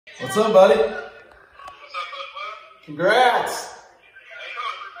What's up, buddy? What's up, Coach? Congrats. Hey,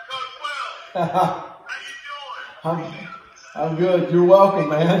 Coach. How you doing? I'm good. You're welcome,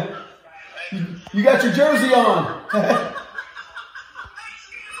 man. You got your jersey on.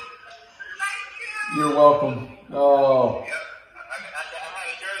 You're welcome. Oh. Yep. I had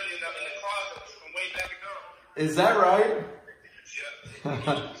a jersey in the closet from way back ago. Is that right? Yep. What's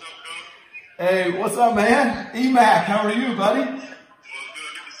up, Coach? Hey, what's up, man? E-Mac, how are you, buddy? Well, good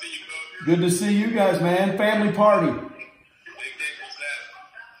to see you, Coach. Good to see you guys, man. Family party. Big day for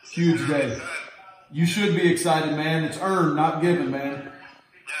Zech. Huge day. You should be excited, man. It's earned, not given, man. Yes,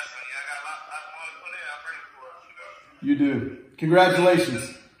 I got a lot more to put in. I'm ready for it. You do. Congratulations.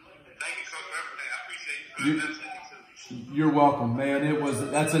 Thank you, Coach, for everything. I appreciate you. You're welcome, man.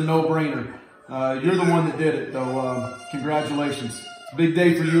 That's a no-brainer. You're the one that did it, though. Congratulations. It's a big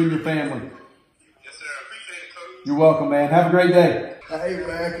day for you and your family. Yes, sir. I appreciate it, Coach. You're welcome, man. Have a great day. Hey,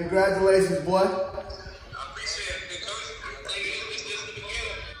 man. Congratulations, boy. I appreciate it, Coach. Thank you. It's just the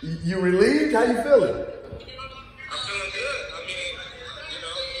beginning. You relieved? How you feeling? I'm feeling good. I mean,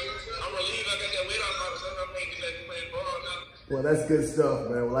 I'm relieved I got that weight off myself. I'm making that playing ball now. Well, that's good stuff,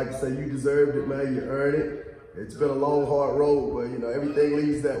 man. Well, like I say, you deserved it, man. You earned it. It's been a long, hard road, but, everything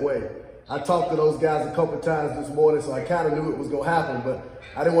leads that way. I talked to those guys a couple times this morning, so I kind of knew it was going to happen, but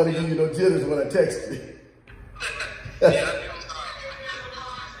I didn't want to give you no jitters when I texted you. Yeah, I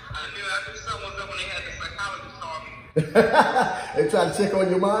knew someone when they had the psychologist talk. They try to check on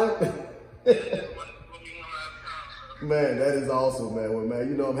your mind? Man, that is awesome, man. Well,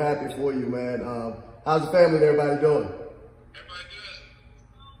 man, I'm happy for you, man. How's the family and everybody doing? Everybody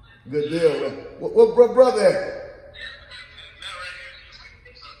good. Good deal, man. What brother at?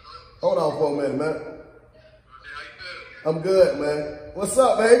 Hold on for a minute, man. I'm good, man. What's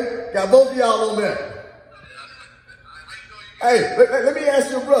up, baby? Got both of y'all on there. Hey, let me ask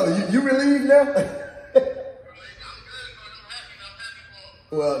your brother. You relieved now?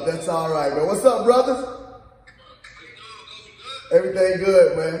 Well, that's all right, man. What's up, brothers? Everything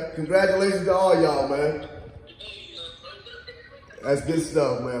good, man. Congratulations to all y'all, man. That's good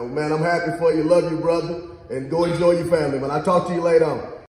stuff, man. Man, I'm happy for you. Love you, brother. And go enjoy your family, man. I'll talk to you later on.